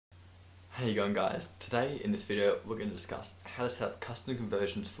How you going, guys? Today in this video we're going to discuss how to set up custom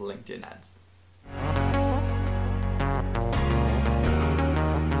conversions for LinkedIn ads.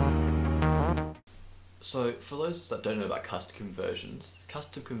 So for those that don't know about custom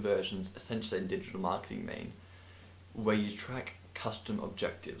conversions essentially in digital marketing mean where you track custom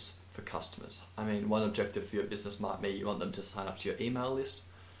objectives for customers. I mean, one objective for your business might be you want them to sign up to your email list,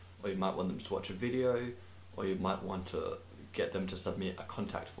 or you might want them to watch a video, or you might want to get them to submit a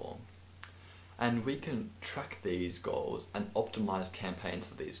contact form. And we can track these goals and optimize campaigns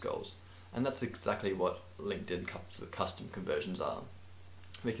for these goals. And that's exactly what LinkedIn custom conversions are.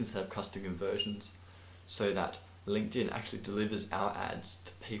 We can set up custom conversions so that LinkedIn actually delivers our ads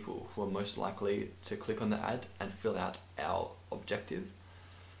to people who are most likely to click on the ad and fill out our objective.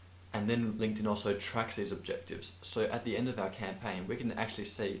 And then LinkedIn also tracks these objectives. So at the end of our campaign, we can actually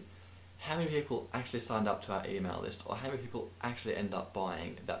see how many people actually signed up to our email list, or how many people actually end up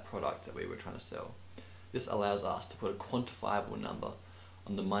buying that product that we were trying to sell. This allows us to put a quantifiable number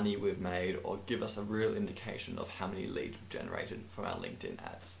on the money we've made, or give us a real indication of how many leads we've generated from our LinkedIn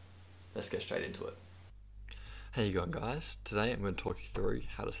ads. Let's get straight into it. How you going, guys? Today I'm going to talk you through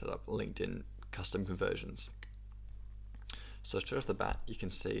how to set up LinkedIn custom conversions. So straight off the bat, you can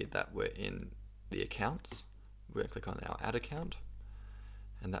see that we're in the accounts. We're going to click on our ad account,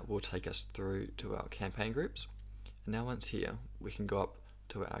 and that will take us through to our campaign groups. And now once here, we can go up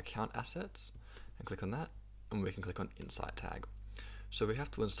to our account assets and click on that, and we can click on Insight Tag. So we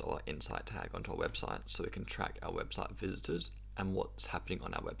have to install our Insight Tag onto our website so we can track our website visitors and what's happening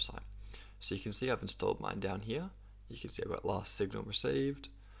on our website. So you can see I've installed mine down here. You can see I've got last signal received,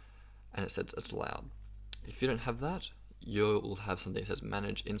 and it says it's allowed. If you don't have that, you'll have something that says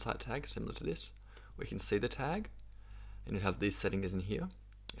Manage Insight Tag, similar to this. We can see the tag, and you have these settings in here.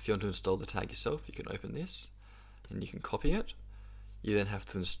 If you want to install the tag yourself, you can open this and you can copy it. You then have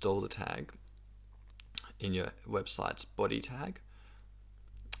to install the tag in your website's body tag.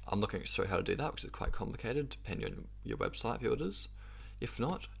 I'm not going to show you how to do that because it's quite complicated depending on your website builders. If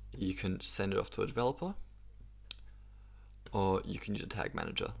not, you can send it off to a developer, or you can use a tag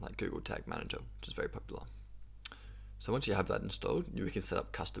manager like Google Tag Manager, which is very popular. So once you have that installed, you can set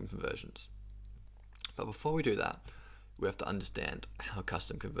up custom conversions. But before we do that, we have to understand how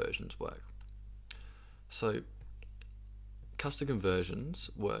custom conversions work. So custom conversions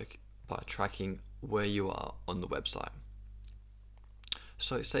work by tracking where you are on the website.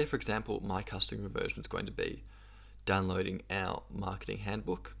 So say, for example, my custom conversion is going to be downloading our marketing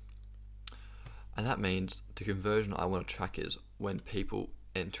handbook, and that means the conversion I want to track is when people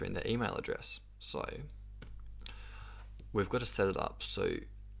enter in their email address. So we've got to set it up so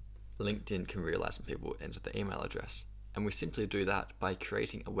LinkedIn can realize when people enter the email address. And we simply do that by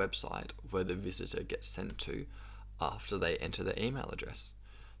creating a website where the visitor gets sent to after they enter their email address.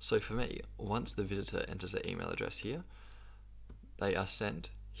 So for me, once the visitor enters their email address here, they are sent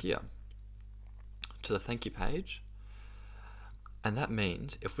here to the thank you page. And that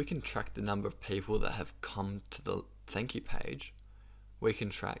means if we can track the number of people that have come to the thank you page, we can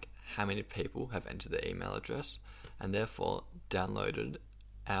track how many people have entered their email address and therefore downloaded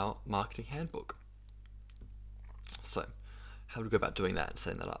our marketing handbook. So how do we go about doing that and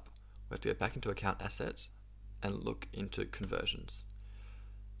setting that up? We have to go back into account assets and look into conversions.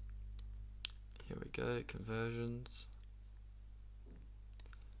 Here we go, conversions.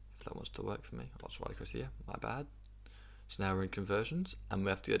 If that wants to work for me, I'll just right across here, my bad. So now we're in conversions, and we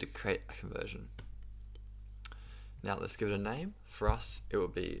have to go to create a conversion. Now let's give it a name. For us, it will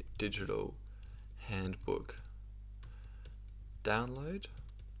be Digital Handbook Download.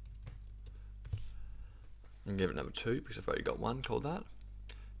 And give it number 2 because I've already got one called that.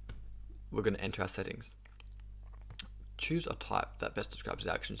 We're going to enter our settings. Choose a type that best describes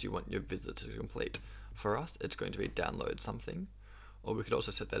the actions you want your visitor to complete. For us, it's going to be download something, or we could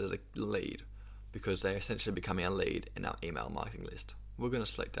also set that as a lead because they're essentially becoming a lead in our email marketing list. We're going to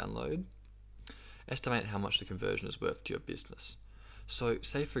select download. Estimate how much the conversion is worth to your business. So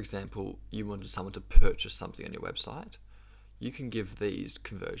say, for example, you wanted someone to purchase something on your website. You can give these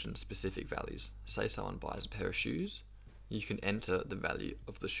conversions specific values. Say someone buys a pair of shoes, you can enter the value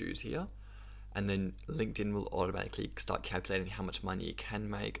of the shoes here, and then LinkedIn will automatically start calculating how much money you can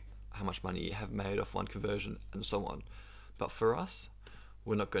make, how much money you have made off one conversion, and so on. But for us,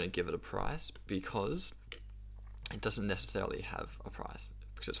 we're not going to give it a price because it doesn't necessarily have a price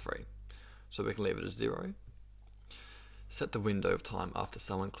because it's free. So we can leave it as 0. Set the window of time after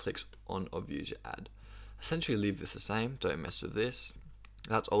someone clicks on or views your ad. Essentially leave this the same, don't mess with this.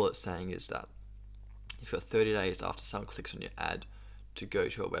 That's all it's saying is that you've got 30 days after someone clicks on your ad to go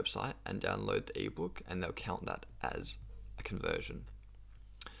to a website and download the ebook, and they'll count that as a conversion.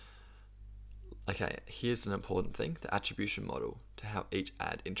 Okay, here's an important thing, the attribution model, to how each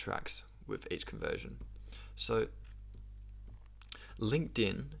ad interacts with each conversion. So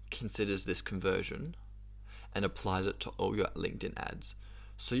LinkedIn considers this conversion and applies it to all your LinkedIn ads.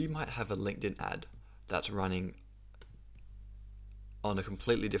 So you might have a LinkedIn ad that's running on a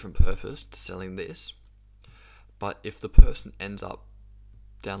completely different purpose to selling this, but if the person ends up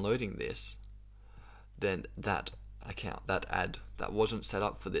downloading this, then that account, that ad that wasn't set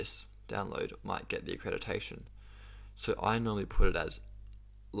up for this download might get the accreditation. So I normally put it as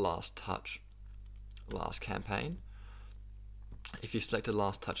last touch, last campaign. If you selected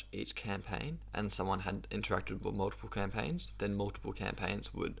last touch each campaign and someone had interacted with multiple campaigns, then multiple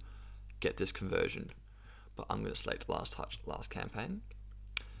campaigns would get this conversion. But I'm going to select last touch, last campaign.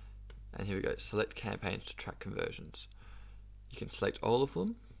 And here we go, select campaigns to track conversions. You can select all of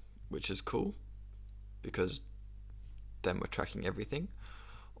them, which is cool because then we're tracking everything.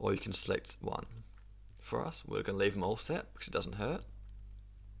 Or you can select one. For us, we're going to leave them all set because it doesn't hurt.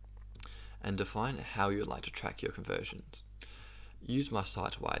 And define how you'd like to track your conversions. Use my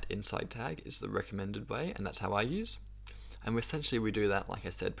site-wide inside tag is the recommended way, and that's how I use. And essentially we do that like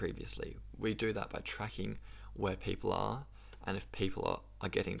I said previously. We do that by tracking where people are and if people are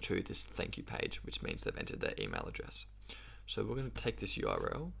getting to this thank you page, which means they've entered their email address. So we're going to take this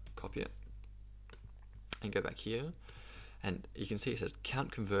URL, copy it, and go back here. And you can see it says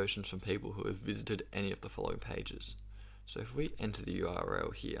count conversions from people who have visited any of the following pages. So if we enter the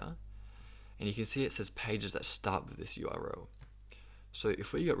URL here, and you can see it says pages that start with this URL. So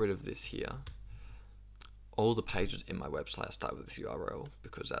if we get rid of this here, all the pages in my website start with this URL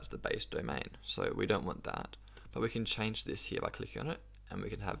because that's the base domain. So we don't want that, but we can change this here by clicking on it, and we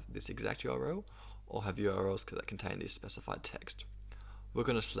can have this exact URL or have URLs that contain this specified text. We're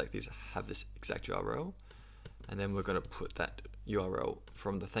going to select these, have this exact URL, and then we're going to put that URL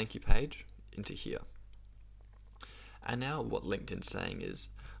from the thank you page into here. And now what LinkedIn's saying is,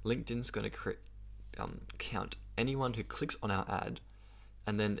 LinkedIn's going to count anyone who clicks on our ad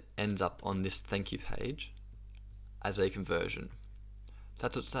and then ends up on this thank you page as a conversion.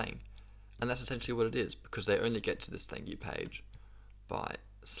 That's what it's saying. And that's essentially what it is, because they only get to this thank you page by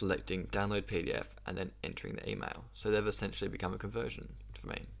selecting download PDF and then entering the email. So they've essentially become a conversion for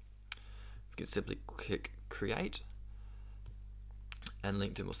me. We can simply click create and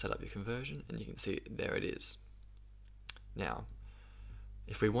LinkedIn will set up your conversion, and you can see there it is. Now,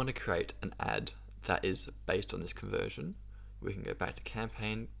 if we want to create an ad that is based on this conversion, we can go back to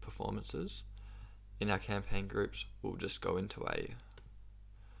campaign performances. In our campaign groups, we'll just go into a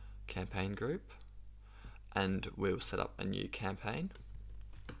campaign group and we'll set up a new campaign.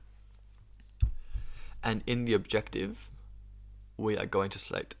 And in the objective, we are going to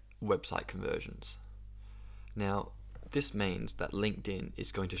select website conversions. Now, this means that LinkedIn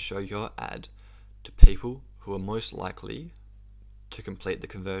is going to show your ad to people who are most likely to complete the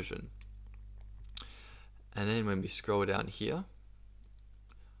conversion. And then when we scroll down here,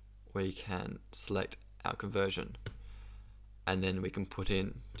 we can select our conversion, and then we can put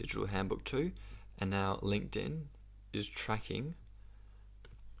in Digital Handbook 2, and now LinkedIn is tracking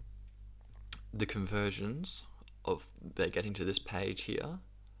the conversions of they're getting to this page here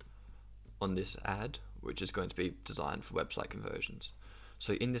on this ad, which is going to be designed for website conversions.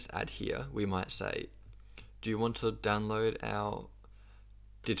 So in this ad here, we might say, do you want to download our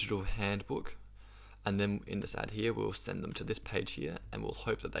digital handbook? And then in this ad here, we'll send them to this page here and we'll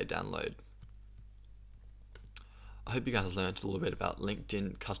hope that they download. I hope you guys learned a little bit about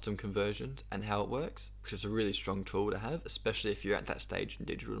LinkedIn custom conversions and how it works, because it's a really strong tool to have, especially if you're at that stage in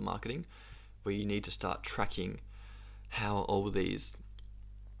digital marketing where you need to start tracking how all these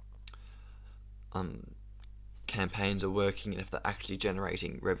campaigns are working and if they're actually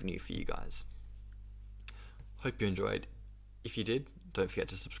generating revenue for you guys. Hope you enjoyed. If you did, don't forget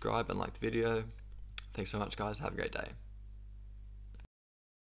to subscribe and like the video. Thanks so much, guys. Have a great day.